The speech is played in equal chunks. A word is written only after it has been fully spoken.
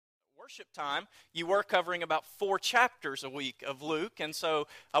worship time, you were covering about 4 chapters a week of Luke, and so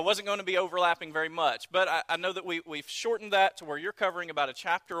I wasn't going to be overlapping very much. But I know that we've shortened that to where you're covering about a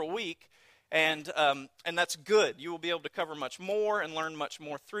chapter a week, and that's good. You will be able to cover much more and learn much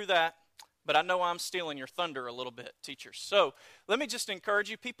more through that. But I know I'm stealing your thunder a little bit, teachers. So let me just encourage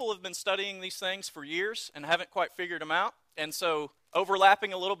you. People have been studying these things for years and haven't quite figured them out. And so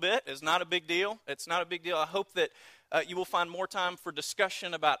overlapping a little bit is not a big deal. It's not a big deal. I hope that you will find more time for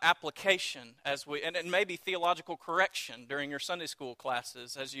discussion about application and maybe theological correction during your Sunday school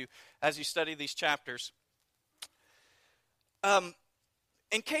classes as you study these chapters.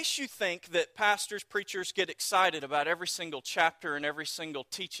 In case you think that pastors, preachers get excited about every single chapter and every single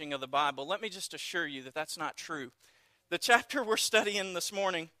teaching of the Bible, let me just assure you that that's not true. The chapter we're studying this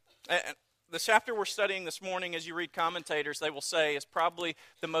morning, as you read commentators, they will say is probably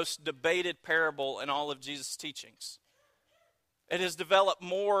the most debated parable in all of Jesus' teachings. It has developed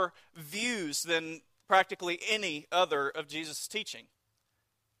more views than practically any other of Jesus' teaching.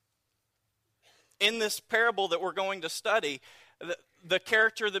 In this parable that we're going to study, the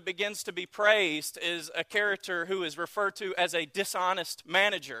character that begins to be praised is a character who is referred to as a dishonest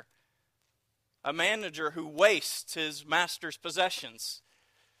manager. A manager who wastes his master's possessions.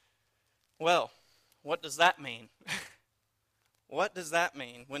 Well, what does that mean? What does that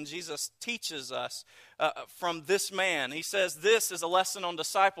mean? When Jesus teaches us from this man, he says this is a lesson on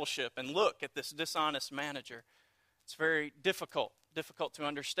discipleship. And look at this dishonest manager. It's very difficult to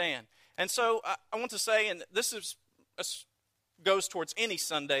understand. And so I want to say, and this is goes towards any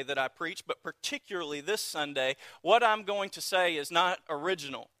Sunday that I preach, but particularly this Sunday, what I'm going to say is not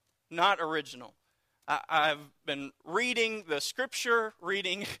original. Not original. I've been reading the Scripture,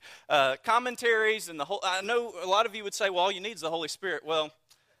 reading commentaries, and I know a lot of you would say, well, all you need is the Holy Spirit. Well,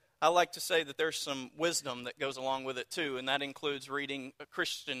 I like to say that there's some wisdom that goes along with it too, and that includes reading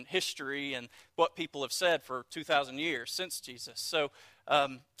Christian history and what people have said for 2,000 years since Jesus.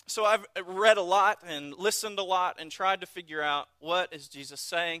 So I've read a lot and listened a lot and tried to figure out what is Jesus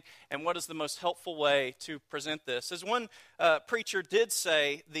saying and what is the most helpful way to present this. As one preacher did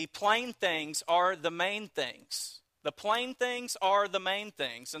say, the plain things are the main things. The plain things are the main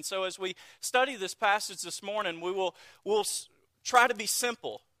things. And so as we study this passage this morning, we'll try to be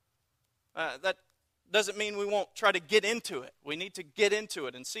simple. That doesn't mean we won't try to get into it. We need to get into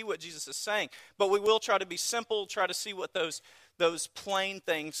it and see what Jesus is saying. But we will try to be simple, try to see what those plain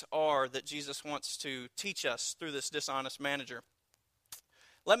things are that Jesus wants to teach us through this dishonest manager.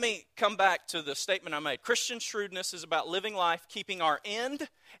 Let me come back to the statement I made. Christian shrewdness is about living life, keeping our end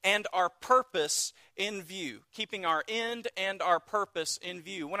and our purpose in view. Keeping our end and our purpose in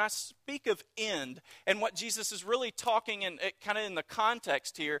view. When I speak of end, and what Jesus is really talking in kind of in the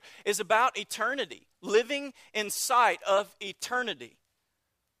context here, is about eternity. Living in sight of eternity.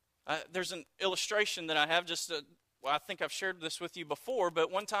 There's an illustration that I have I think I've shared this with you before,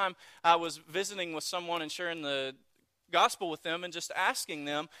 but one time I was visiting with someone and sharing the gospel with them and just asking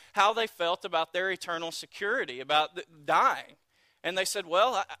them how they felt about their eternal security, about dying. And they said,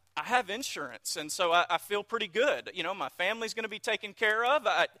 well, I have insurance, and so I feel pretty good. You know, my family's going to be taken care of.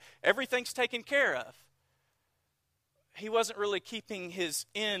 Everything's taken care of. He wasn't really keeping his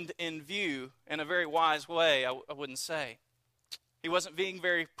end in view in a very wise way, I wouldn't say. He wasn't being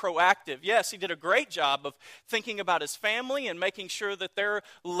very proactive. Yes, he did a great job of thinking about his family and making sure that they're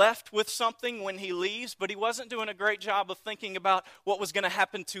left with something when he leaves, but he wasn't doing a great job of thinking about what was going to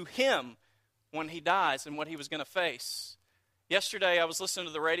happen to him when he dies and what he was going to face. Yesterday, I was listening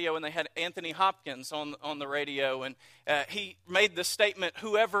to the radio, and they had Anthony Hopkins on the radio, and he made the statement,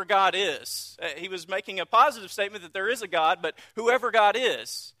 whoever God is. He was making a positive statement that there is a God, but whoever God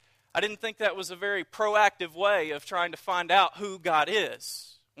is. I didn't think that was a very proactive way of trying to find out who God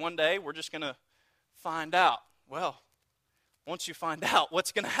is. One day, we're just going to find out. Well, once you find out,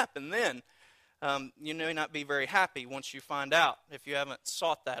 what's going to happen then? You may not be very happy once you find out if you haven't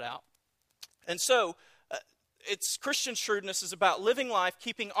sought that out. And so, it's Christian shrewdness is about living life,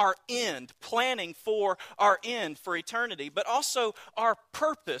 keeping our end, planning for our end for eternity, but also our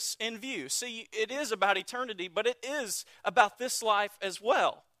purpose in view. See, it is about eternity, but it is about this life as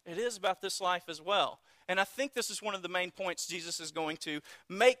well. It is about this life as well. And I think this is one of the main points Jesus is going to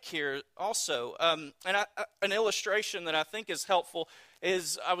make here also. An illustration that I think is helpful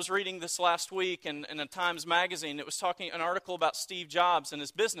is I was reading this last week in a Times magazine. It was talking an article about Steve Jobs and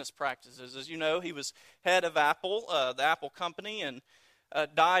his business practices. As you know, he was head of Apple, the Apple company, and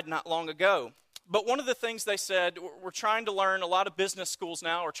died not long ago. But one of the things they said, we're trying to learn, a lot of business schools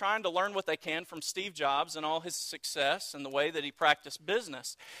now are trying to learn what they can from Steve Jobs and all his success and the way that he practiced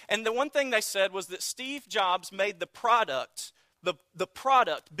business. And the one thing they said was that Steve Jobs made the product the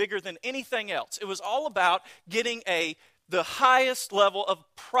product bigger than anything else. It was all about getting the highest level of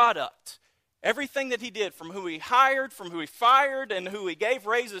product. Everything that he did, from who he hired, from who he fired, and who he gave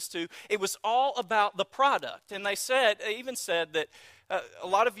raises to, it was all about the product. And they even said that a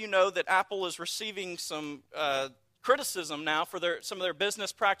lot of you know that Apple is receiving some criticism now for some of their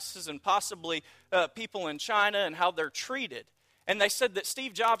business practices and possibly people in China and how they're treated. And they said that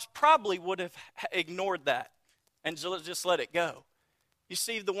Steve Jobs probably would have ignored that and just let it go. You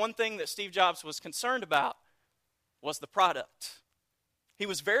see, the one thing that Steve Jobs was concerned about was the product. He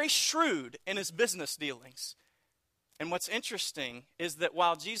was very shrewd in his business dealings. And what's interesting is that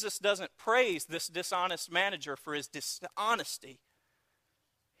while Jesus doesn't praise this dishonest manager for his dishonesty,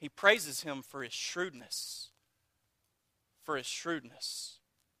 he praises him for his shrewdness. For his shrewdness.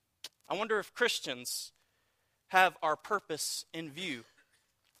 I wonder if Christians have our purpose in view.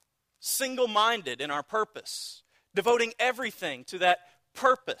 Single-minded in our purpose. Devoting everything to that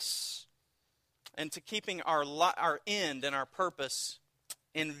purpose. And to keeping our end and our purpose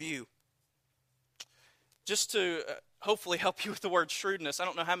in view. Just to hopefully help you with the word shrewdness, I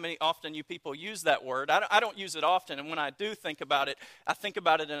don't know how often you people use that word. I don't use it often, and when I do think about it, I think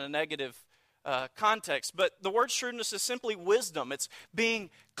about it in a negative context. But the word shrewdness is simply wisdom. It's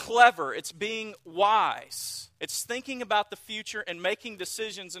being clever. It's being wise. It's thinking about the future and making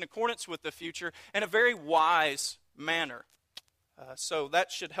decisions in accordance with the future in a very wise manner. So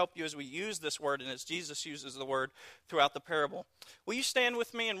that should help you as we use this word and as Jesus uses the word throughout the parable. Will you stand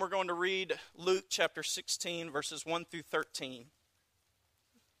with me, and we're going to read Luke chapter 16, verses 1 through 13.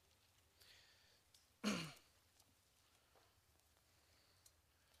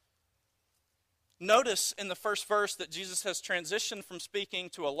 Notice in the first verse that Jesus has transitioned from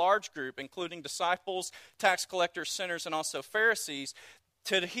speaking to a large group, including disciples, tax collectors, sinners, and also Pharisees.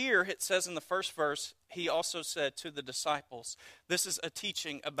 To here, it says in the first verse, he also said to the disciples. This is a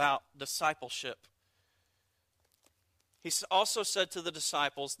teaching about discipleship. He also said to the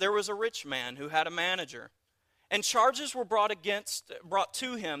disciples, there was a rich man who had a manager, and charges were brought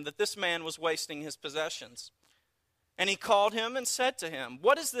to him that this man was wasting his possessions. And he called him and said to him,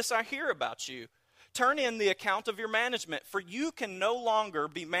 what is this I hear about you? Turn in the account of your management, for you can no longer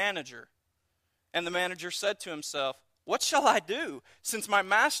be manager. And the manager said to himself, what shall I do, since my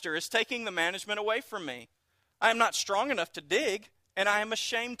master is taking the management away from me? I am not strong enough to dig, and I am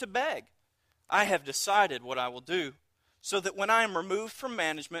ashamed to beg. I have decided what I will do, so that when I am removed from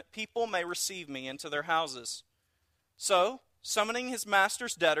management, people may receive me into their houses. So, summoning his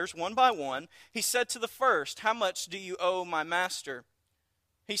master's debtors one by one, he said to the first, how much do you owe my master?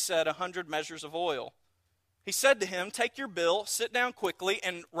 He said, 100 measures of oil. He said to him, take your bill, sit down quickly,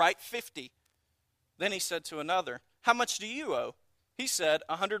 and write 50. Then he said to another, how much do you owe? He said,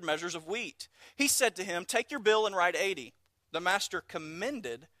 100 measures of wheat. He said to him, take your bill and write 80. The master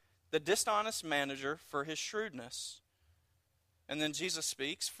commended the dishonest manager for his shrewdness. And then Jesus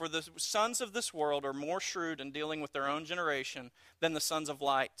speaks, for the sons of this world are more shrewd in dealing with their own generation than the sons of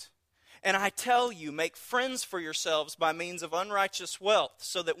light. And I tell you, make friends for yourselves by means of unrighteous wealth,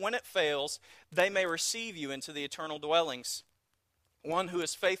 so that when it fails, they may receive you into the eternal dwellings. One who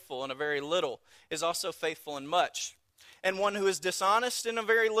is faithful in a very little is also faithful in much. And one who is dishonest in a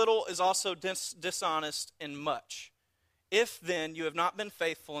very little is also dishonest in much. If then you have not been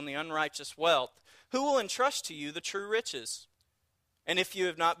faithful in the unrighteous wealth, who will entrust to you the true riches? And if you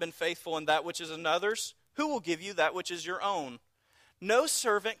have not been faithful in that which is another's, who will give you that which is your own? No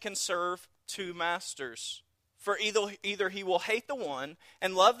servant can serve two masters, for either he will hate the one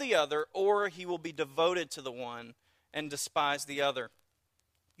and love the other, or he will be devoted to the one and despise the other.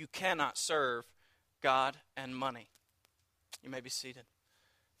 You cannot serve God and money. You may be seated.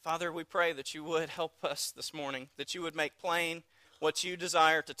 Father, we pray that you would help us this morning, that you would make plain what you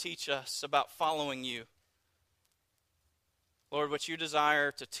desire to teach us about following you. Lord, what you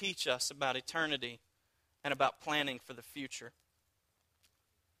desire to teach us about eternity and about planning for the future.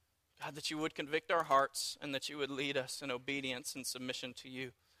 God, that you would convict our hearts and that you would lead us in obedience and submission to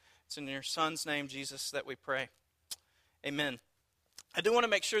you. It's in your Son's name, Jesus, that we pray. Amen. I do want to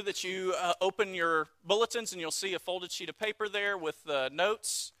make sure that you open your bulletins, and you'll see a folded sheet of paper there with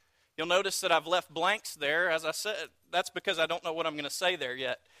notes. You'll notice that I've left blanks there. As I said, that's because I don't know what I'm going to say there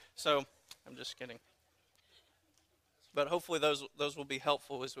yet. So I'm just kidding. But hopefully those will be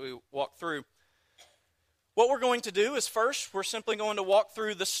helpful as we walk through. What we're going to do is first, we're simply going to walk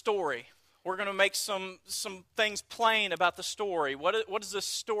through the story. We're going to make some things plain about the story. What is this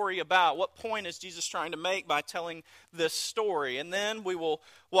story about? What point is Jesus trying to make by telling this story? And then we will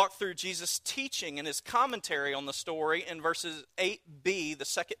walk through Jesus' teaching and his commentary on the story in verses 8b, the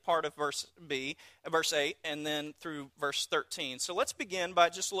second part of verse 8, and then through verse 13. So let's begin by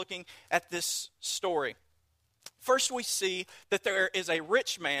just looking at this story. First, we see that there is a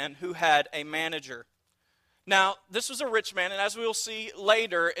rich man who had a manager. Now, this was a rich man, and as we will see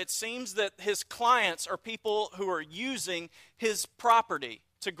later, it seems that his clients are people who are using his property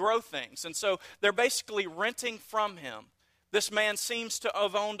to grow things. And so they're basically renting from him. This man seems to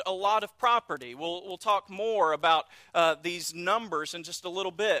have owned a lot of property. We'll talk more about these numbers in just a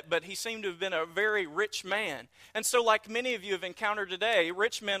little bit, but he seemed to have been a very rich man. And so like many of you have encountered today,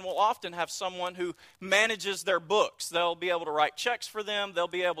 rich men will often have someone who manages their books. They'll be able to write checks for them. They'll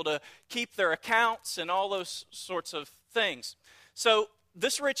be able to keep their accounts and all those sorts of things. So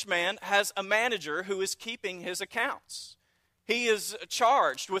this rich man has a manager who is keeping his accounts. He is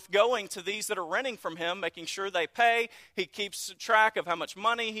charged with going to these that are renting from him, making sure they pay. He keeps track of how much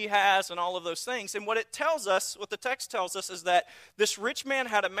money he has and all of those things. And what it tells us, what the text tells us, is that this rich man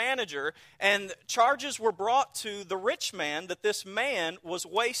had a manager, and charges were brought to the rich man that this man was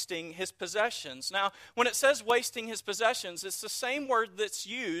wasting his possessions. Now, when it says wasting his possessions, it's the same word that's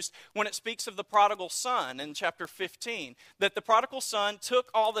used when it speaks of the prodigal son in chapter 15. That the prodigal son took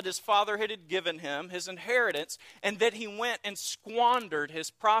all that his father had given him, his inheritance, and that he went and squandered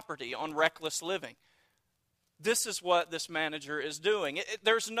his property on reckless living. This is what this manager is doing.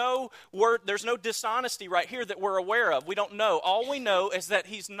 There's no dishonesty right here that we're aware of. We don't know. All we know is that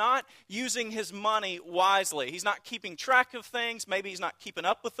he's not using his money wisely. He's not keeping track of things. Maybe he's not keeping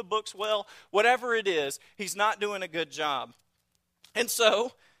up with the books well. Whatever it is, he's not doing a good job. And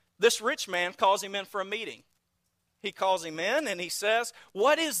so this rich man calls him in for a meeting. He calls him in and he says,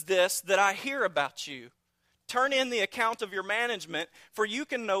 "What is this that I hear about you? Turn in the account of your management, for you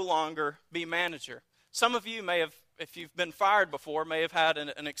can no longer be manager." Some of you may have, if you've been fired before, may have had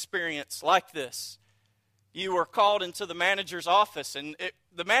an experience like this. You were called into the manager's office, and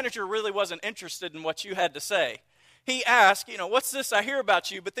the manager really wasn't interested in what you had to say. He asked, "What's this I hear about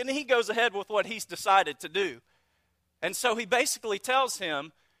you?" But then he goes ahead with what he's decided to do. And so he basically tells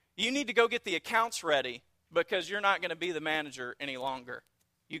him, "You need to go get the accounts ready because you're not going to be the manager any longer.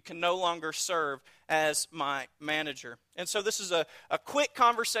 You can no longer serve as my manager." And so this is a quick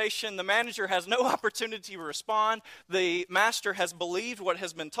conversation. The manager has no opportunity to respond. The master has believed what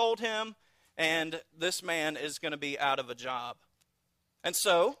has been told him, and this man is going to be out of a job. And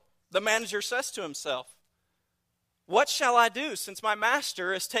so the manager says to himself, "What shall I do since my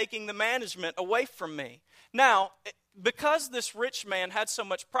master is taking the management away from me?" Now, because this rich man had so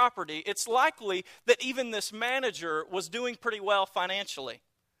much property, it's likely that even this manager was doing pretty well financially.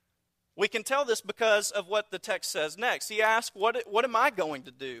 We can tell this because of what the text says next. He asks, what am I going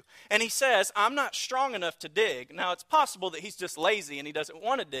to do? And he says, "I'm not strong enough to dig." Now, it's possible that he's just lazy and he doesn't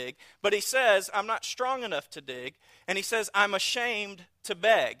want to dig, but he says, "I'm not strong enough to dig." And he says, "I'm ashamed to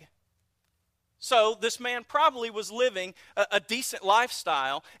beg." So this man probably was living a decent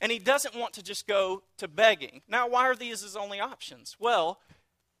lifestyle, and he doesn't want to just go to begging. Now, why are these his only options? Well,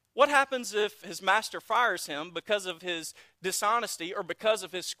 what happens if his master fires him because of his dishonesty or because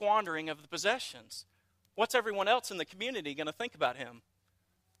of his squandering of the possessions? What's everyone else in the community going to think about him?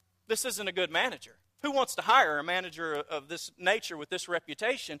 This isn't a good manager. Who wants to hire a manager of this nature with this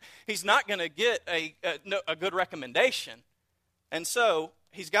reputation? He's not going to get a good recommendation. And so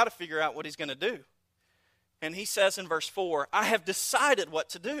he's got to figure out what he's going to do. And he says in verse 4, "I have decided what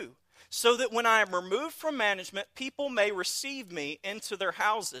to do, so that when I am removed from management, people may receive me into their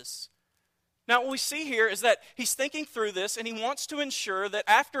houses." Now, what we see here is that he's thinking through this, and he wants to ensure that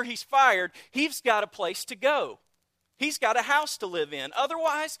after he's fired, he's got a place to go. He's got a house to live in.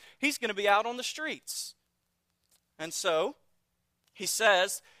 Otherwise, he's going to be out on the streets. And so,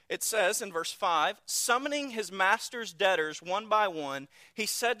 it says in verse 5, "Summoning his master's debtors one by one, he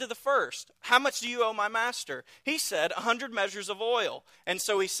said to the first, 'How much do you owe my master?' He said, 100 measures of oil. And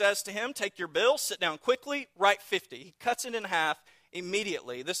so he says to him, 'Take your bill, sit down quickly, write 50. He cuts it in half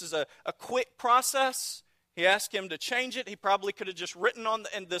immediately. This is a quick process. He asked him to change it. He probably could have just written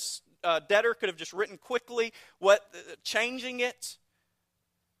and this debtor could have just written quickly changing it.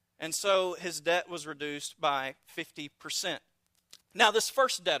 And so his debt was reduced by 50%. Now, this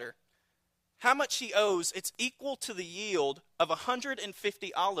first debtor, how much he owes, it's equal to the yield of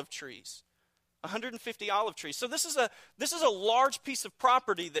 150 olive trees. 150 olive trees. So this is a large piece of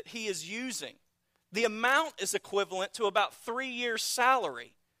property that he is using. The amount is equivalent to about 3 years'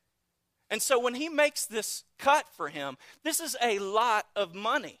 salary. And so when he makes this cut for him, this is a lot of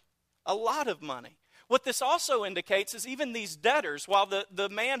money. A lot of money. What this also indicates is even these debtors, while the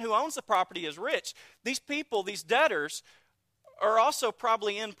man who owns the property is rich, these people, these debtors, are also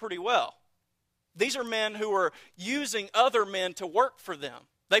probably in pretty well. These are men who are using other men to work for them.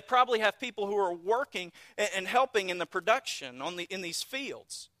 They probably have people who are working and helping in the production in these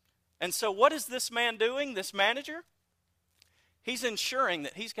fields. And so what is this man doing, this manager? He's ensuring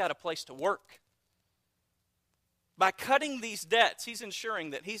that he's got a place to work. By cutting these debts, he's ensuring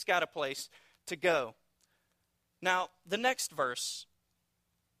that he's got a place to go. Now, the next verse,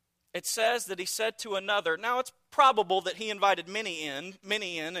 it says that he said to another. Now, it's probable that he invited many in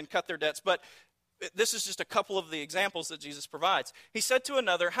and cut their debts, but this is just a couple of the examples that Jesus provides. He said to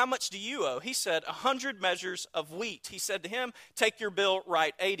another, "How much do you owe?" He said, 100 measures of wheat. He said to him, "Take your bill,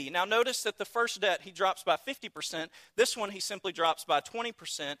 write 80. Now notice that the first debt he drops by 50%. This one he simply drops by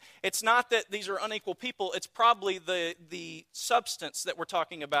 20%. It's not that these are unequal people. It's probably the substance that we're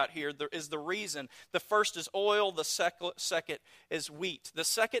talking about here is the reason. The first is oil. The second is wheat. The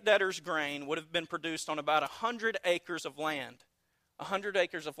second debtor's grain would have been produced on about 100 acres of land. 100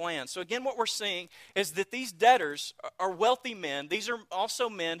 acres of land. So again, what we're seeing is that these debtors are wealthy men. These are also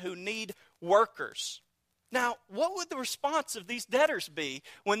men who need workers. Now, what would the response of these debtors be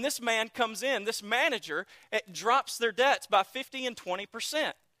when this man comes in, this manager, drops their debts by 50 and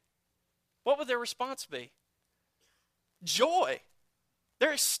 20%? What would their response be? Joy.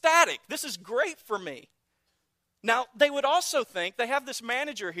 They're ecstatic. This is great for me. Now, they would also think, they have this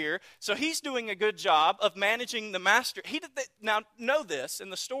manager here, so he's doing a good job of managing the master. Now, know this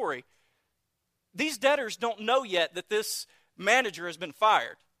in the story. These debtors don't know yet that this manager has been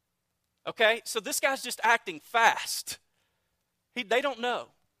fired. Okay? So this guy's just acting fast. They don't know.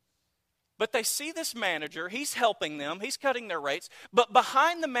 But they see this manager, he's helping them, he's cutting their rates, but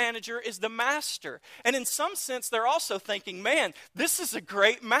behind the manager is the master. And in some sense, they're also thinking, man, this is a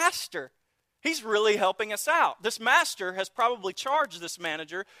great master. He's really helping us out. This master has probably charged this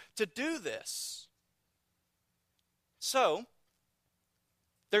manager to do this. So,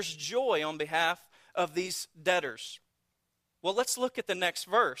 there's joy on behalf of these debtors. Well, let's look at the next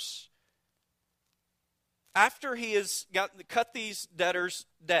verse. After he has cut these debtors'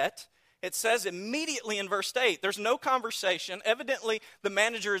 debt, it says immediately in verse 8, there's no conversation. Evidently, the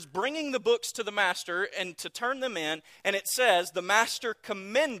manager is bringing the books to the master and to turn them in. And it says, the master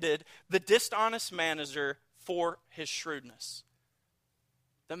commended the dishonest manager for his shrewdness.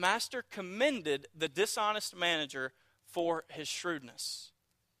 The master commended the dishonest manager for his shrewdness.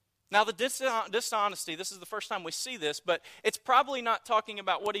 Now, the dishonesty, this is the first time we see this, but it's probably not talking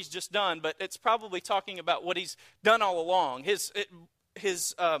about what he's just done, but it's probably talking about what he's done all along. His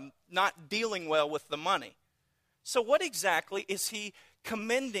not dealing well with the money. So what exactly is he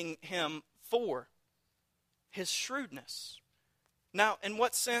commending him for? His shrewdness. Now, in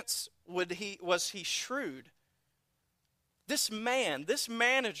what sense was he shrewd? This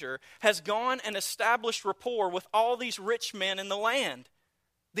manager, has gone and established rapport with all these rich men in the land.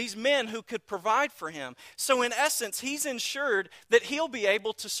 These men who could provide for him. So in essence, he's ensured that he'll be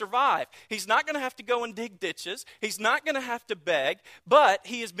able to survive. He's not going to have to go and dig ditches. He's not going to have to beg. But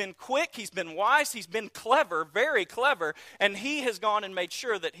he has been quick. He's been wise. He's been clever, very clever. And he has gone and made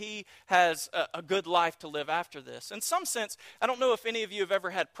sure that he has a good life to live after this. In some sense, I don't know if any of you have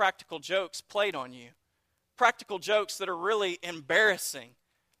ever had practical jokes played on you. Practical jokes that are really embarrassing.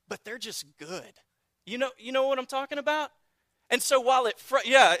 But they're just good. You know what I'm talking about? And so while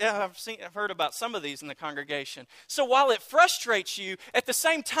I've heard about some of these in the congregation. So while it frustrates you, at the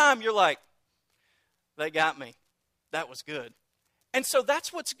same time you're like, they got me. That was good. And so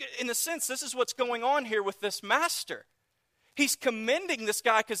that's in a sense, this is what's going on here with this master. He's commending this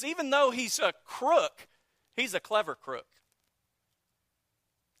guy because even though he's a crook, he's a clever crook.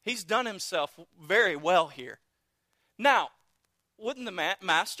 He's done himself very well here. Now, wouldn't the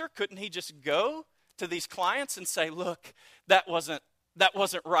master, couldn't he just go to these clients and say, look, that wasn't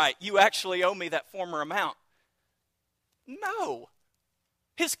right. You actually owe me that former amount. No.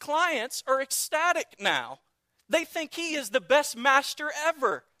 His clients are ecstatic now. They think he is the best master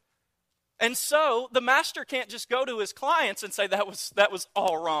ever. And so the master can't just go to his clients and say, that was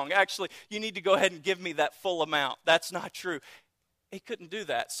all wrong. Actually, you need to go ahead and give me that full amount. That's not true. He couldn't do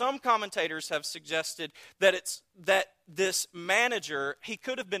that. Some commentators have suggested that this manager, he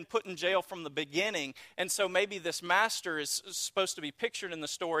could have been put in jail from the beginning, and so maybe this master is supposed to be pictured in the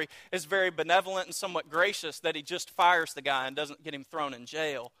story as very benevolent and somewhat gracious, that he just fires the guy and doesn't get him thrown in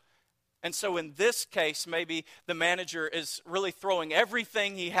jail. And so in this case, maybe the manager is really throwing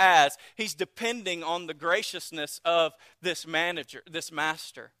everything he has. He's depending on the graciousness of this manager, this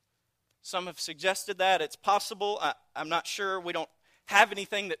master. Some have suggested that. It's possible. I'm not sure. We don't have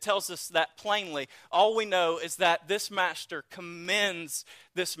anything that tells us that plainly. All we know is that this master commends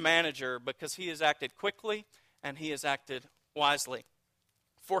this manager because he has acted quickly and he has acted wisely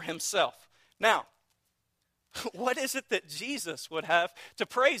for himself. Now, what is it that Jesus would have to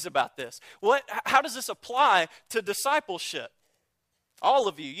praise about this? How does this apply to discipleship? All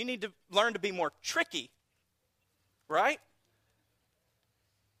of you need to learn to be more tricky, right?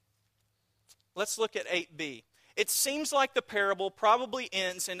 Let's look at 8b. It seems like the parable probably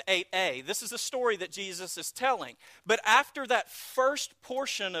ends in 8a. This is a story that Jesus is telling. But after that first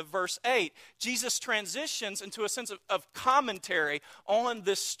portion of verse 8, Jesus transitions into a sense of commentary on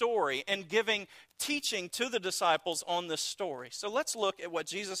this story and giving teaching to the disciples on this story. So let's look at what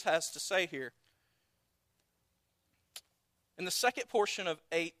Jesus has to say here. In the second portion of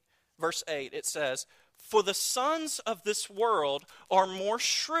verse 8, it says, "For the sons of this world are more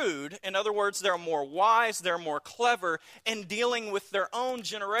shrewd," in other words, they're more wise, they're more clever in dealing with their own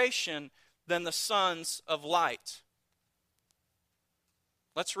generation than the sons of light.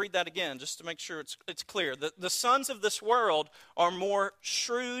 Let's read that again just to make sure it's clear. The sons of this world are more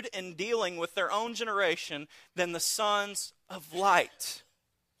shrewd in dealing with their own generation than the sons of light.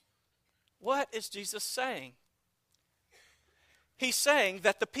 What is Jesus saying? He's saying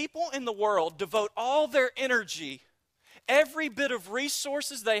that the people in the world devote all their energy, every bit of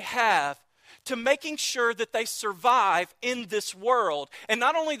resources they have, to making sure that they survive in this world. And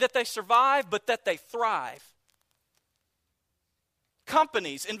not only that they survive, but that they thrive.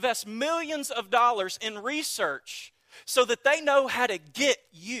 Companies invest millions of dollars in research so that they know how to get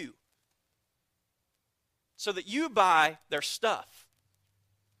you, so that you buy their stuff.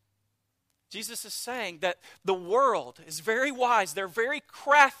 Jesus is saying that the world is very wise. They're very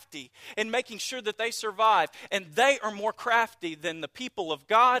crafty in making sure that they survive. And they are more crafty than the people of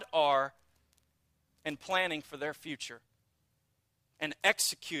God are in planning for their future and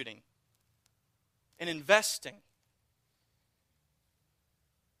executing and investing.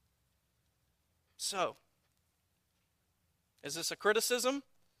 So, is this a criticism?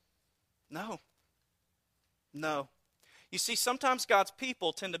 No. No. You see, sometimes God's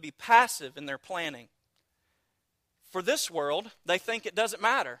people tend to be passive in their planning. For this world, they think it doesn't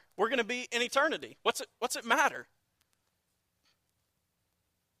matter. We're going to be in eternity. What's it matter?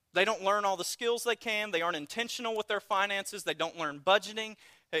 They don't learn all the skills they can. They aren't intentional with their finances. They don't learn budgeting,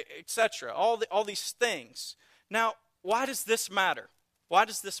 etc. All these things. Now, why does this matter? Why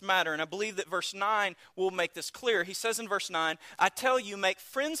does this matter? And I believe that verse 9 will make this clear. He says in verse 9, "I tell you, make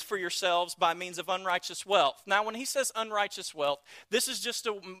friends for yourselves by means of unrighteous wealth." Now, when he says unrighteous wealth, this is just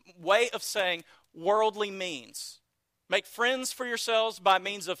a way of saying worldly means. Make friends for yourselves by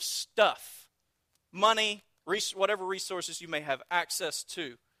means of stuff, money, whatever resources you may have access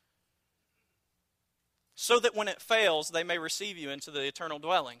to, so that when it fails, they may receive you into the eternal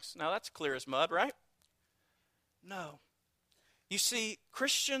dwellings. Now, that's clear as mud, right? No. You see,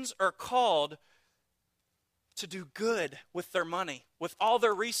 Christians are called to do good with their money, with all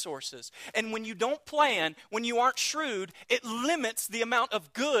their resources. And when you don't plan, when you aren't shrewd, it limits the amount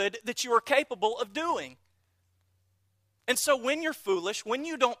of good that you are capable of doing. And so when you're foolish, when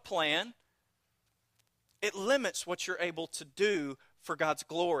you don't plan, it limits what you're able to do for God's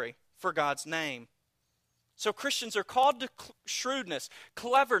glory, for God's name. So Christians are called to shrewdness,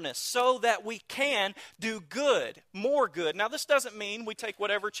 cleverness, so that we can do good, more good. Now, this doesn't mean we take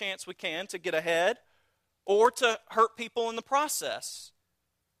whatever chance we can to get ahead or to hurt people in the process.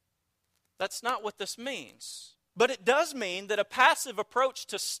 That's not what this means. But it does mean that a passive approach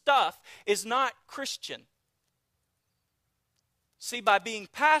to stuff is not Christian. See, by being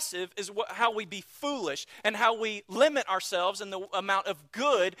passive is how we be foolish and how we limit ourselves in the amount of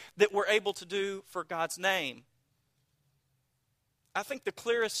good that we're able to do for God's name. I think the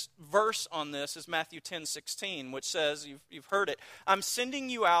clearest verse on this is Matthew 10:16, which says, you've heard it, "I'm sending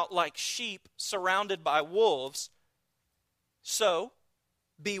you out like sheep surrounded by wolves. So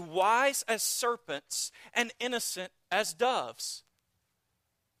be wise as serpents and innocent as doves."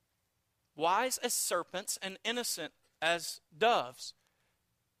 Wise as serpents and innocent as doves.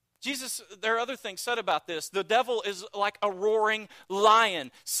 Jesus, there are other things said about this. The devil is like a roaring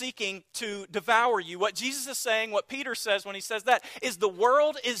lion seeking to devour you. What Jesus is saying, what Peter says when he says that, is the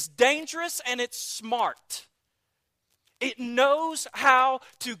world is dangerous and it's smart. It knows how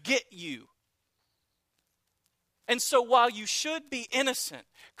to get you. And so while you should be innocent,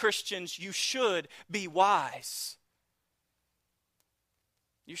 Christians, you should be wise.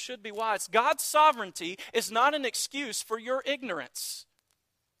 You should be wise. God's sovereignty is not an excuse for your ignorance.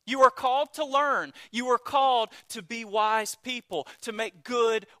 You are called to learn. You are called to be wise people, to make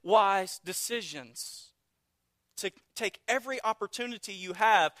good, wise decisions, to take every opportunity you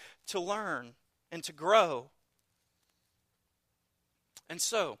have to learn and to grow. And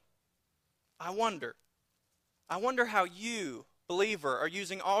so, I wonder how you, believer, are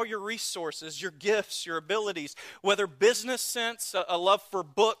using all your resources, your gifts, your abilities, whether business sense, a love for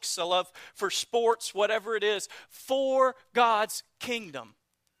books, a love for sports, whatever it is, for God's kingdom.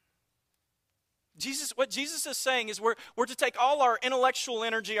 What Jesus is saying is we're to take all our intellectual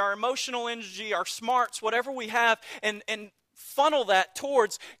energy, our emotional energy, our smarts, whatever we have, and funnel that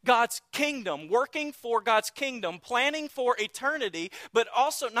towards God's kingdom, working for God's kingdom, planning for eternity, but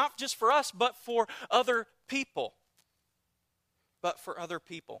also not just for us, but for other people.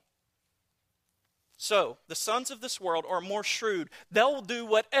 So, the sons of this world are more shrewd. They'll do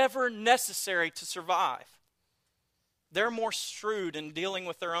whatever necessary to survive. They're more shrewd in dealing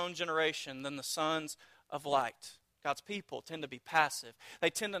with their own generation than the sons of light. God's people tend to be passive. They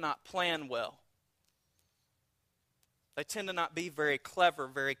tend to not plan well. They tend to not be very clever,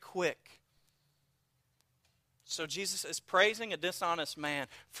 very quick. So Jesus is praising a dishonest man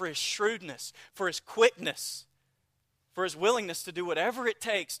for his shrewdness, for his quickness, for his willingness to do whatever it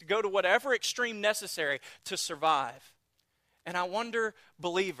takes, to go to whatever extreme necessary to survive. And I wonder,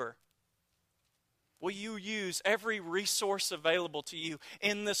 believer, will you use every resource available to you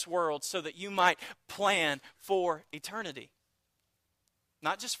in this world so that you might plan for eternity?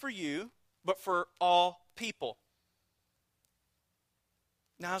 Not just for you, but for all people.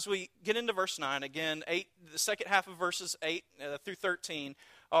 Now, as we get into verse 9, again, the second half of verses 8 through 13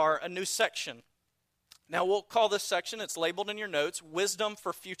 are a new section. Now, we'll call this section, it's labeled in your notes, Wisdom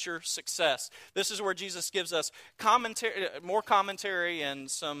for Future Success. This is where Jesus gives us more commentary and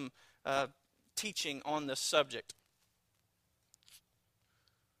some teaching on this subject.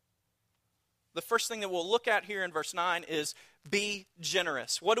 The first thing that we'll look at here in verse 9 is be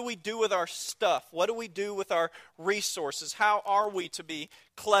generous. What do we do with our stuff? What do we do with our resources? How are we to be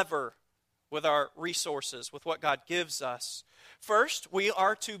clever with our resources, with what God gives us? First, we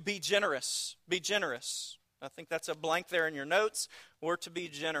are to be generous. Be generous. I think that's a blank there in your notes. We're to be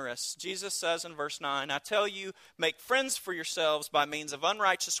generous. Jesus says in verse 9, I tell you, make friends for yourselves by means of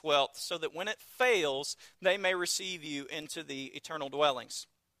unrighteous wealth, so that when it fails, they may receive you into the eternal dwellings.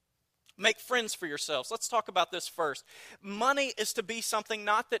 Make friends for yourselves. Let's talk about this first. Money is to be something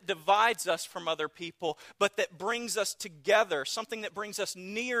not that divides us from other people, but that brings us together, something that brings us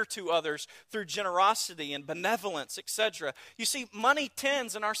near to others through generosity and benevolence, etc. You see, money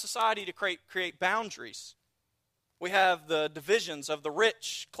tends in our society to create boundaries. We have the divisions of the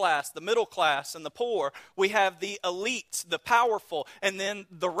rich class, the middle class, and the poor. We have the elite, the powerful, and then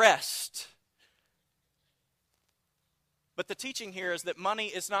the rest. But the teaching here is that money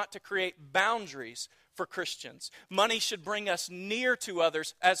is not to create boundaries for Christians. Money should bring us near to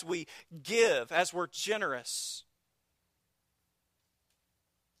others as we give, as we're generous.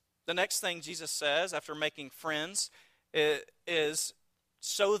 The next thing Jesus says after making friends is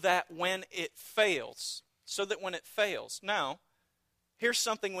so that when it fails. So that when it fails. Now, here's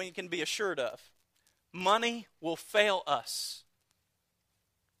something we can be assured of. Money will fail us.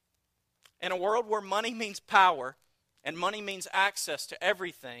 In a world where money means power, and money means access to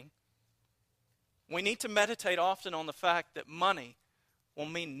everything, we need to meditate often on the fact that money will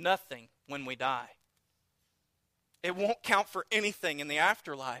mean nothing when we die. It won't count for anything in the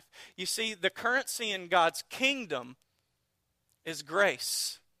afterlife. You see, the currency in God's kingdom is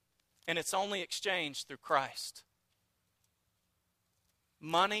grace, and it's only exchanged through Christ.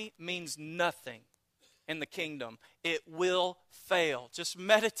 Money means nothing in the kingdom. It will fail. Just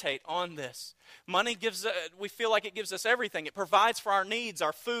meditate on this. Money we feel like it gives us everything. It provides for our needs,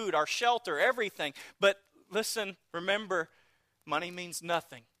 our food, our shelter, everything. But listen, remember, money means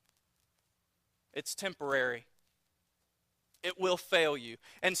nothing. It's temporary. It will fail you.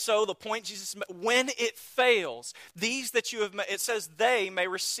 And so the point Jesus made, when it fails, these that you have met, it says they may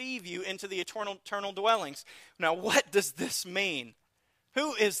receive you into the eternal dwellings. Now, what does this mean?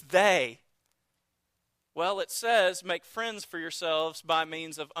 Who is they? Well, it says, make friends for yourselves by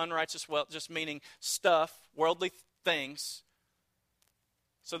means of unrighteous wealth, just meaning stuff, worldly things,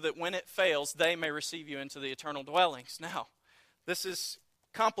 so that when it fails, they may receive you into the eternal dwellings. Now, this is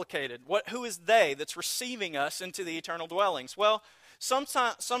complicated. Who is they that's receiving us into the eternal dwellings? Well, some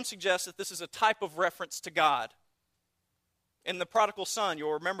suggest that this is a type of reference to God. In the prodigal son,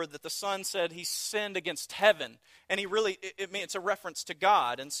 you'll remember that the son said he sinned against heaven. And it's a reference to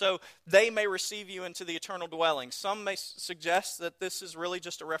God. And so they may receive you into the eternal dwelling. Some may suggest that this is really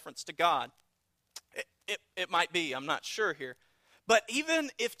just a reference to God. It might be, I'm not sure here. But even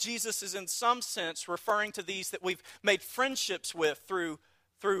if Jesus is in some sense referring to these that we've made friendships with through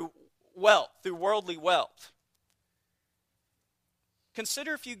wealth, through worldly wealth,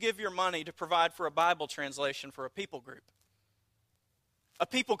 Consider if you give your money to provide for a Bible translation for a people group. A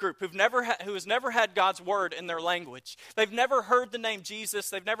people group who has never had God's word in their language. They've never heard the name Jesus.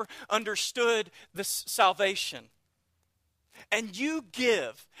 They've never understood this salvation. And you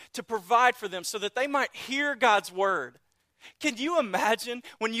give to provide for them so that they might hear God's word. Can you imagine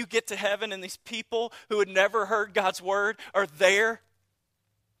when you get to heaven and these people who had never heard God's word are there?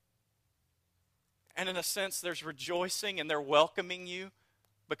 And in a sense, there's rejoicing and they're welcoming you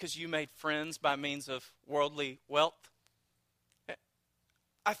because you made friends by means of worldly wealth.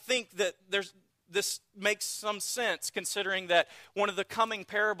 I think that this makes some sense considering that one of the coming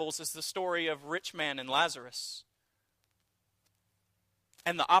parables is the story of rich man and Lazarus.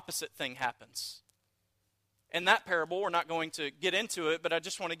 And the opposite thing happens. In that parable, we're not going to get into it, but I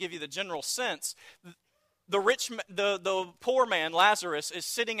just want to give you the general sense. The poor man, Lazarus, is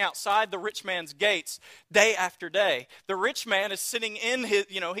sitting outside the rich man's gates day after day. The rich man is sitting in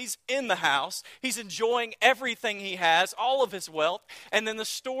he's in the house. He's enjoying everything he has, all of his wealth. And then the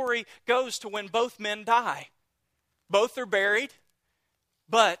story goes to when both men die. Both are buried,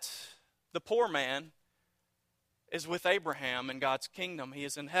 but the poor man is with Abraham in God's kingdom. He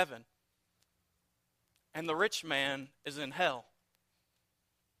is in heaven. And the rich man is in hell.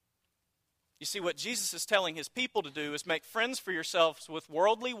 You see, what Jesus is telling his people to do is make friends for yourselves with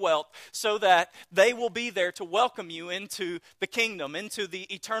worldly wealth so that they will be there to welcome you into the kingdom, into the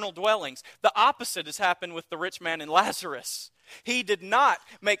eternal dwellings. The opposite has happened with the rich man and Lazarus. He did not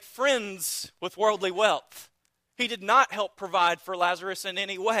make friends with worldly wealth. He did not help provide for Lazarus in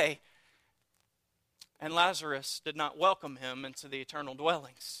any way. And Lazarus did not welcome him into the eternal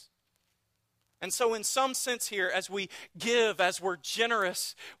dwellings. And so in some sense here, as we give, as we're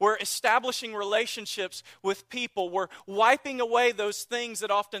generous, we're establishing relationships with people. We're wiping away those things that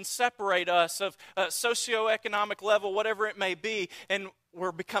often separate us of a socioeconomic level, whatever it may be, and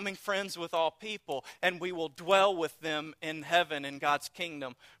we're becoming friends with all people, and we will dwell with them in heaven in God's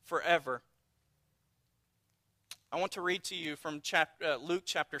kingdom forever. I want to read to you from Luke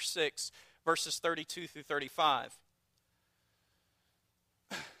chapter 6, verses 32 through 35.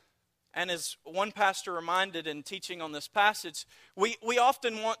 And as one pastor reminded in teaching on this passage, we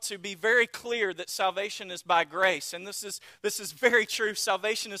often want to be very clear that salvation is by grace. And this is very true.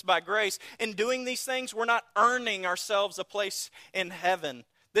 Salvation is by grace. In doing these things, we're not earning ourselves a place in heaven.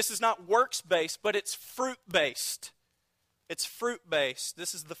 This is not works-based, but it's fruit-based. It's fruit-based.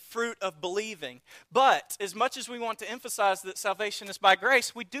 This is the fruit of believing. But as much as we want to emphasize that salvation is by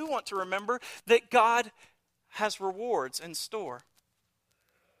grace, we do want to remember that God has rewards in store.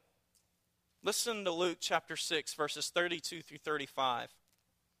 Listen to Luke chapter 6, verses 32 through 35.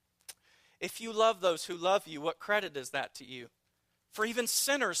 If you love those who love you, what credit is that to you? For even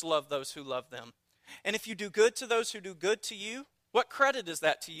sinners love those who love them. And if you do good to those who do good to you, what credit is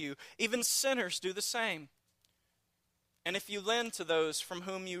that to you? Even sinners do the same. And if you lend to those from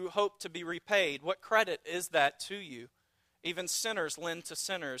whom you hope to be repaid, what credit is that to you? Even sinners lend to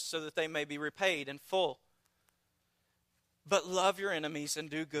sinners so that they may be repaid in full. But love your enemies and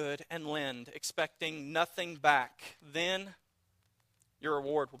do good and lend, expecting nothing back. Then your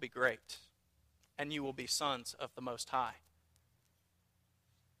reward will be great, and you will be sons of the Most High.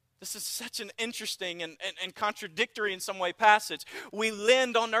 This is such an interesting and contradictory in some way passage. We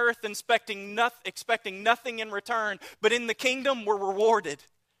lend on earth expecting nothing in return, but in the kingdom we're rewarded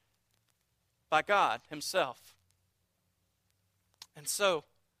by God Himself. And so,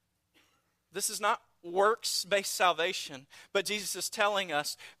 this is not works-based salvation, but Jesus is telling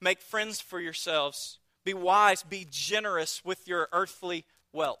us, make friends for yourselves, be wise, be generous with your earthly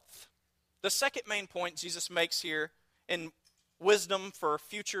wealth. The second main point Jesus makes here in wisdom for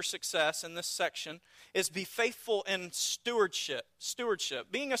future success in this section is be faithful in stewardship.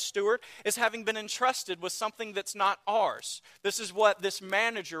 Being a steward is having been entrusted with something that's not ours. This is what this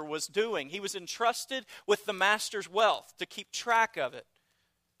manager was doing. He was entrusted with the master's wealth to keep track of it.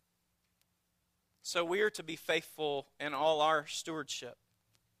 So we are to be faithful in all our stewardship.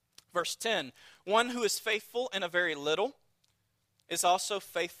 Verse 10, one who is faithful in a very little is also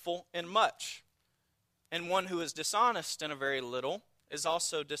faithful in much. And one who is dishonest in a very little is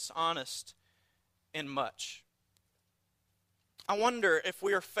also dishonest in much. I wonder if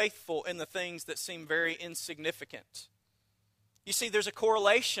we are faithful in the things that seem very insignificant. You see, there's a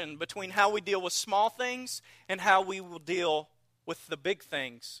correlation between how we deal with small things and how we will deal with the big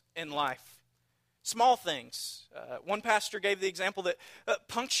things in life. Small things. One pastor gave the example that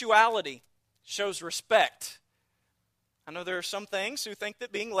punctuality shows respect. I know there are some things who think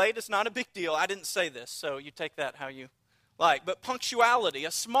that being late is not a big deal. I didn't say this, so you take that how you like. But punctuality,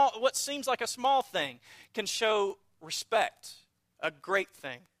 what seems like a small thing, can show respect. a great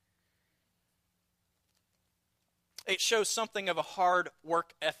thing. It shows something of a hard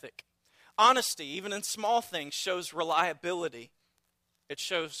work ethic. Honesty, even in small things, shows reliability. It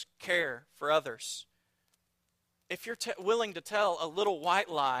shows care for others. If you're willing to tell a little white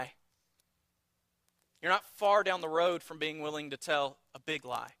lie, you're not far down the road from being willing to tell a big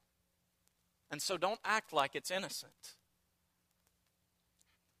lie. And so don't act like it's innocent.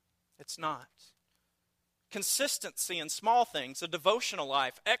 It's not. Consistency in small things, a devotional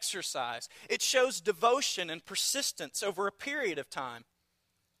life, exercise. It shows devotion and persistence over a period of time.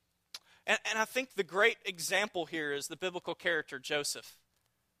 And I think the great example here is the biblical character Joseph.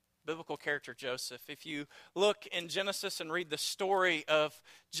 Biblical character Joseph. If you look in Genesis and read the story of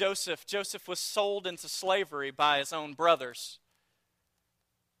Joseph, Joseph was sold into slavery by his own brothers.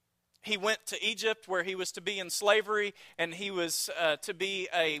 He went to Egypt where he was to be in slavery, and he was to be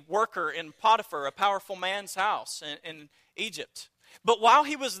a worker in Potiphar, a powerful man's house in Egypt. But while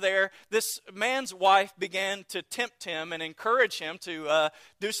he was there, this man's wife began to tempt him and encourage him to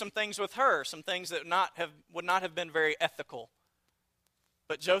do some things with her, some things that would not have been very ethical.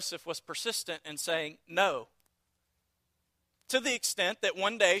 But Joseph was persistent in saying no. To the extent that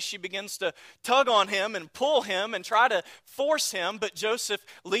one day she begins to tug on him and pull him and try to force him, but Joseph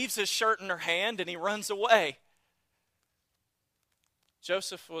leaves his shirt in her hand and he runs away.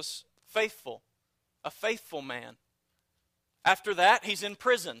 Joseph was faithful, a faithful man. After that, he's in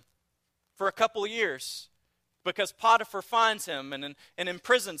prison for a couple of years because Potiphar finds him and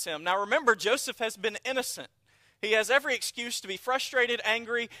imprisons him. Now remember, Joseph has been innocent. He has every excuse to be frustrated,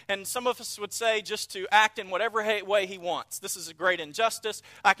 angry, and some of us would say just to act in whatever way he wants. This is a great injustice.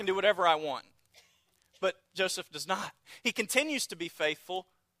 I can do whatever I want. But Joseph does not. He continues to be faithful.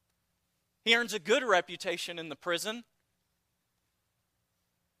 He earns a good reputation in the prison.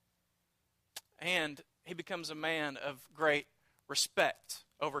 And he becomes a man of great respect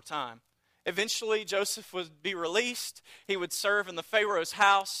over time. Eventually, Joseph would be released. He would serve in the Pharaoh's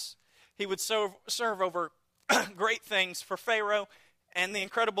house. He would serve over great things for Pharaoh. And the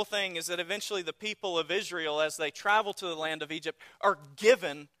incredible thing is that eventually the people of Israel, as they travel to the land of Egypt, are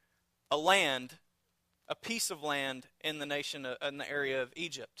given a land, a piece of land in the area of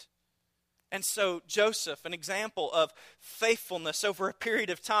Egypt. And so Joseph, an example of faithfulness over a period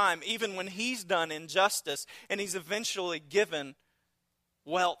of time, even when he's done injustice, and he's eventually given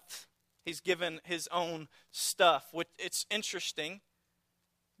wealth. He's given his own stuff. It's interesting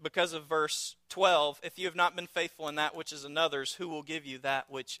because of verse 12. If you have not been faithful in that which is another's, who will give you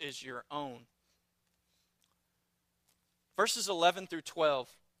that which is your own? Verses 11 through 12,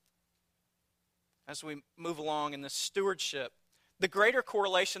 as we move along in this stewardship, the greater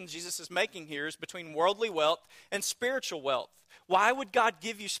correlation Jesus is making here is between worldly wealth and spiritual wealth. Why would God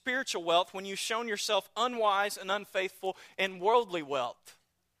give you spiritual wealth when you've shown yourself unwise and unfaithful in worldly wealth?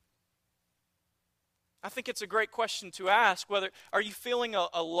 I think it's a great question to ask. Are you feeling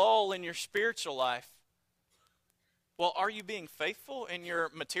a lull in your spiritual life? Well, are you being faithful in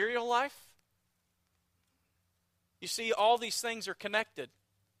your material life? You see, all these things are connected.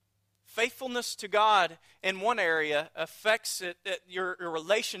 Faithfulness to God in one area affects your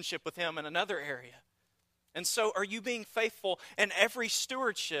relationship with Him in another area. And so are you being faithful in every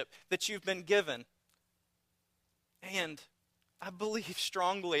stewardship that you've been given? And I believe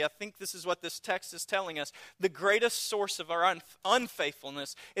strongly, I think this is what this text is telling us, the greatest source of our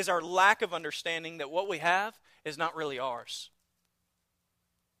unfaithfulness is our lack of understanding that what we have is not really ours.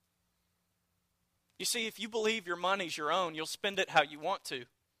 You see, if you believe your money's your own, you'll spend it how you want to.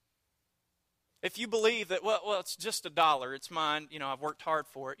 If you believe that, well, it's just $1, it's mine, I've worked hard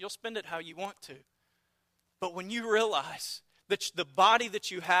for it, you'll spend it how you want to. But when you realize that the body that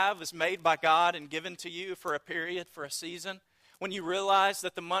you have is made by God and given to you for a period, for a season, when you realize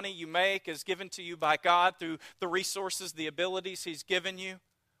that the money you make is given to you by God through the resources, the abilities He's given you,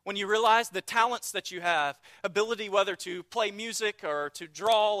 when you realize the talents that you have, ability whether to play music or to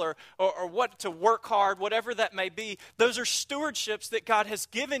draw or what to work hard, whatever that may be, those are stewardships that God has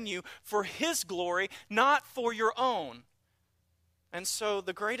given you for His glory, not for your own. And so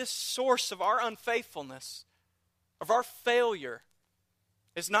the greatest source of our unfaithfulness, of our failure,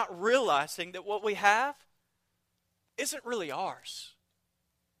 is not realizing that what we have isn't really ours.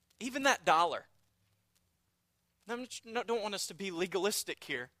 Even that $1. I don't want us to be legalistic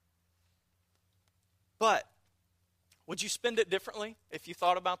here. But would you spend it differently if you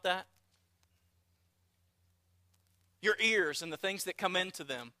thought about that? Your ears and the things that come into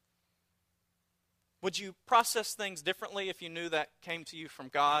them. Would you process things differently if you knew that came to you from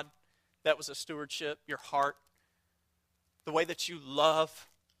God? That was a stewardship, your heart, the way that you love,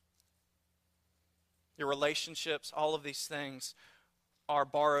 your relationships, all of these things. are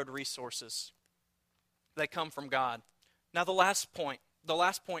borrowed resources. They come from God. Now the last point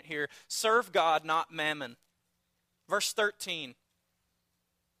here, serve God, not mammon. Verse 13.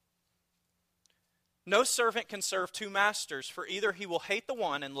 No servant can serve two masters, for either he will hate the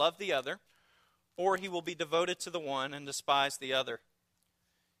one and love the other, or he will be devoted to the one and despise the other.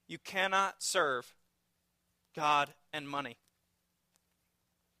 You cannot serve God and money.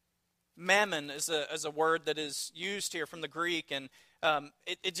 Mammon is a word that is used here from the Greek, and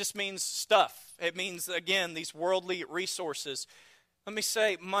it just means stuff. It means, again, these worldly resources. Let me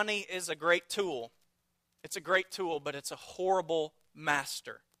say, money is a great tool. It's a great tool, but it's a horrible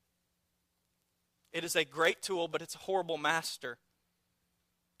master. It is a great tool, but it's a horrible master.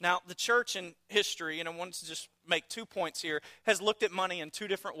 Now, the church in history, and I wanted to just make 2 points here, has looked at money in two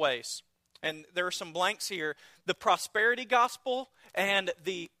different ways. And there are some blanks here. The prosperity gospel and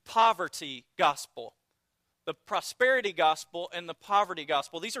the poverty gospel. The prosperity gospel and the poverty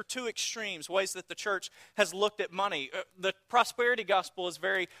gospel. These are two extremes, ways that the church has looked at money. The prosperity gospel is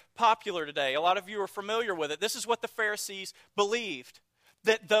very popular today. A lot of you are familiar with it. This is what the Pharisees believed.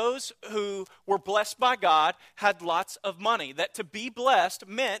 That those who were blessed by God had lots of money. That to be blessed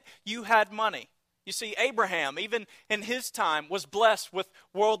meant you had money. You see, Abraham, even in his time, was blessed with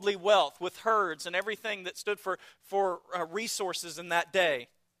worldly wealth, with herds and everything that stood for resources in that day.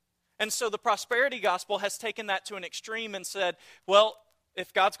 And so the prosperity gospel has taken that to an extreme and said, well,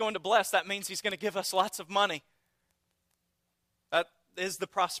 if God's going to bless, that means he's going to give us lots of money. That is the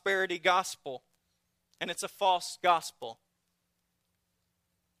prosperity gospel. And it's a false gospel.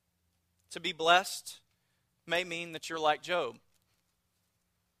 To be blessed may mean that you're like Job.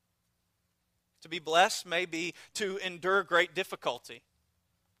 To be blessed may be to endure great difficulty.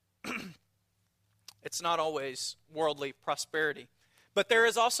 It's not always worldly prosperity. But there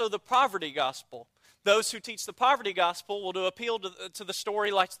is also the poverty gospel. Those who teach the poverty gospel will appeal to the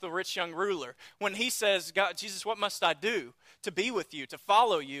story like the rich young ruler. When he says, God, Jesus, what must I do to be with you, to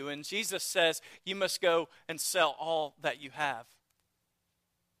follow you? And Jesus says, you must go and sell all that you have.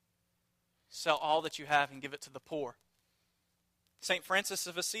 Sell all that you have and give it to the poor. St. Francis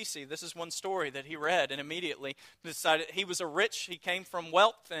of Assisi, this is one story that he read and immediately decided he was he came from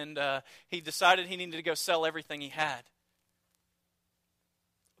wealth, and he decided he needed to go sell everything he had.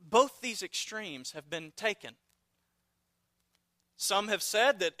 Both these extremes have been taken. Some have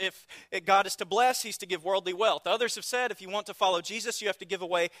said that if God is to bless, he's to give worldly wealth. Others have said if you want to follow Jesus, you have to give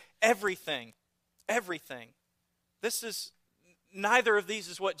away everything. Everything. Neither of these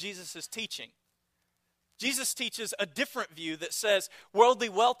is what Jesus is teaching. Jesus teaches a different view that says worldly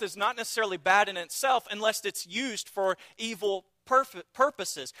wealth is not necessarily bad in itself unless it's used for evil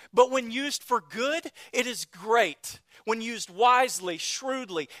purposes. But when used for good, it is great. When used wisely,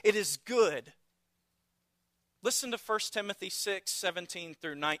 shrewdly, it is good. Listen to 1 Timothy 6, 17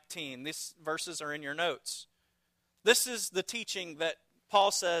 through 19. These verses are in your notes. This is the teaching that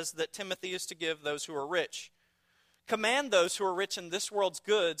Paul says that Timothy is to give those who are rich. Command those who are rich in this world's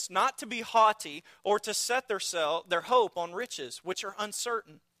goods not to be haughty or to set their hope on riches, which are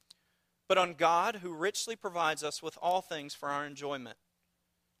uncertain, but on God, who richly provides us with all things for our enjoyment.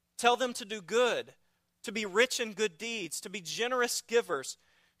 Tell them to do good, to be rich in good deeds, to be generous givers,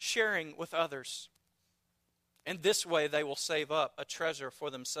 sharing with others. In this way they will save up a treasure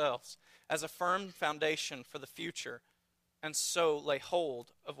for themselves as a firm foundation for the future, and so lay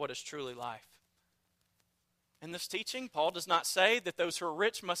hold of what is truly life. In this teaching, Paul does not say that those who are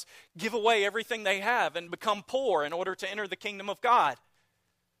rich must give away everything they have and become poor in order to enter the kingdom of God.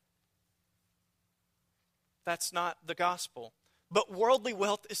 That's not the gospel. But worldly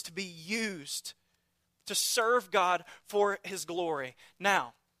wealth is to be used to serve God for his glory.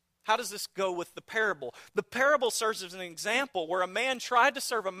 Now, how does this go with the parable? The parable serves as an example where a man tried to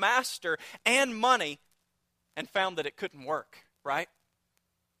serve a master and money and found that it couldn't work, right?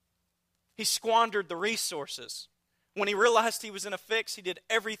 He squandered the resources. When he realized he was in a fix, he did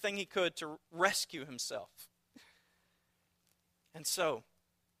everything he could to rescue himself. And so,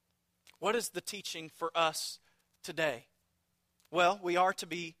 what is the teaching for us today? Well, we are to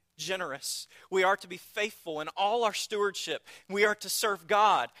be generous. We are to be faithful in all our stewardship. We are to serve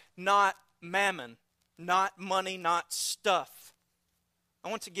God, not mammon, not money, not stuff. I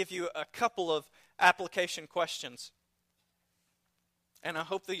want to give you a couple of application questions. And I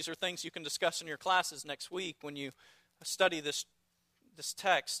hope these are things you can discuss in your classes next week when you study this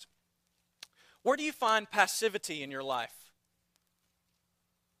text. Where do you find passivity in your life?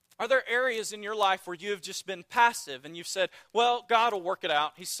 Are there areas in your life where you have just been passive and you've said, well, God will work it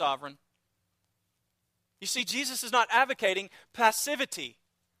out. He's sovereign. You see, Jesus is not advocating passivity.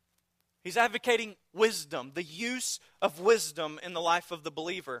 He's advocating wisdom, the use of wisdom in the life of the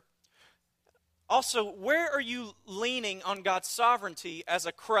believer. Also, where are you leaning on God's sovereignty as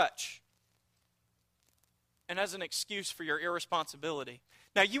a crutch and as an excuse for your irresponsibility?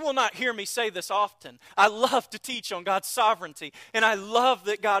 Now, you will not hear me say this often. I love to teach on God's sovereignty, and I love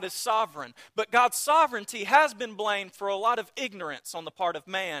that God is sovereign. But God's sovereignty has been blamed for a lot of ignorance on the part of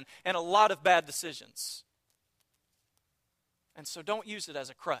man and a lot of bad decisions. And so don't use it as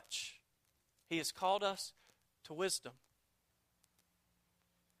a crutch. He has called us to wisdom.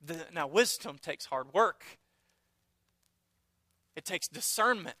 Now, wisdom takes hard work. It takes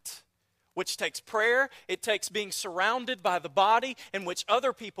discernment, which takes prayer. It takes being surrounded by the body in which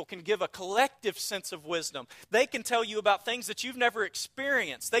other people can give a collective sense of wisdom. They can tell you about things that you've never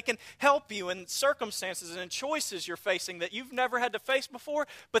experienced. They can help you in circumstances and in choices you're facing that you've never had to face before,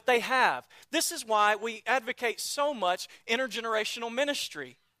 but they have. This is why we advocate so much intergenerational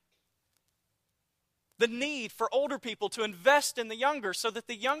ministry. The need for older people to invest in the younger so that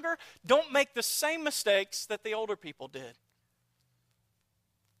the younger don't make the same mistakes that the older people did.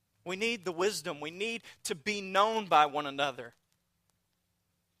 We need the wisdom. We need to be known by one another.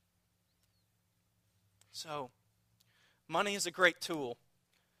 So, money is a great tool,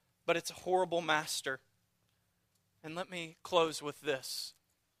 but it's a horrible master. And let me close with this.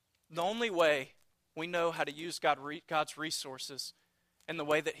 The only way we know how to use God's resources in the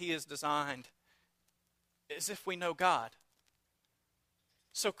way that He is designed is if we know God.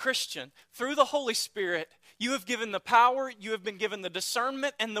 So, Christian, through the Holy Spirit, you have given the power, you have been given the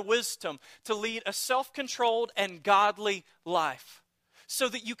discernment and the wisdom to lead a self-controlled and godly life so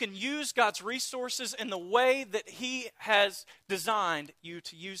that you can use God's resources in the way that He has designed you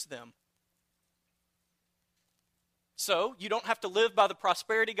to use them. So, you don't have to live by the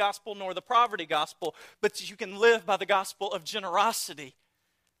prosperity gospel nor the poverty gospel, but you can live by the gospel of generosity,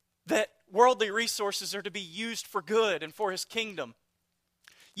 that worldly resources are to be used for good and for His kingdom.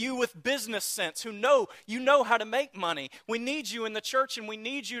 You with business sense who know how to make money. We need you in the church, and we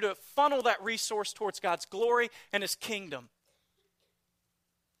need you to funnel that resource towards God's glory and His kingdom.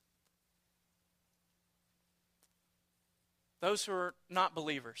 Those who are not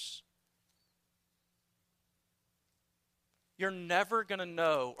believers, you're never going to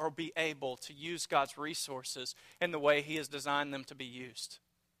know or be able to use God's resources in the way He has designed them to be used.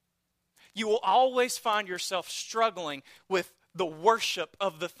 You will always find yourself struggling with the worship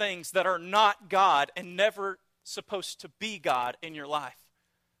of the things that are not God and never supposed to be God in your life.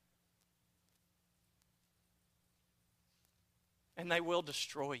 And they will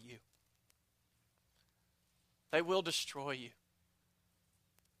destroy you. They will destroy you.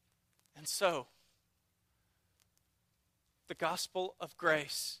 And so, the gospel of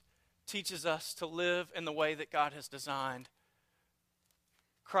grace teaches us to live in the way that God has designed.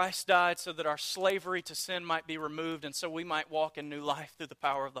 Christ died so that our slavery to sin might be removed and so we might walk in new life through the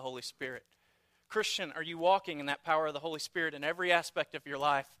power of the Holy Spirit. Christian, are you walking in that power of the Holy Spirit in every aspect of your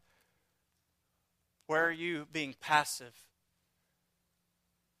life? Where are you being passive?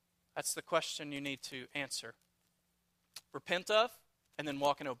 That's the question you need to answer. Repent of, and then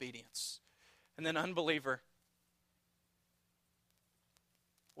walk in obedience. And then unbeliever,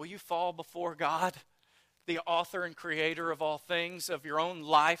 will you fall before God, the author and creator of all things, of your own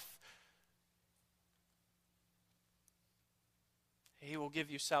life? He will give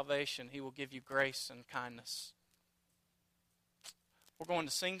you salvation. He will give you grace and kindness. We're going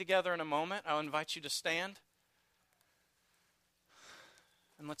to sing together in a moment. I'll invite you to stand.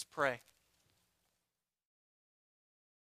 And let's pray.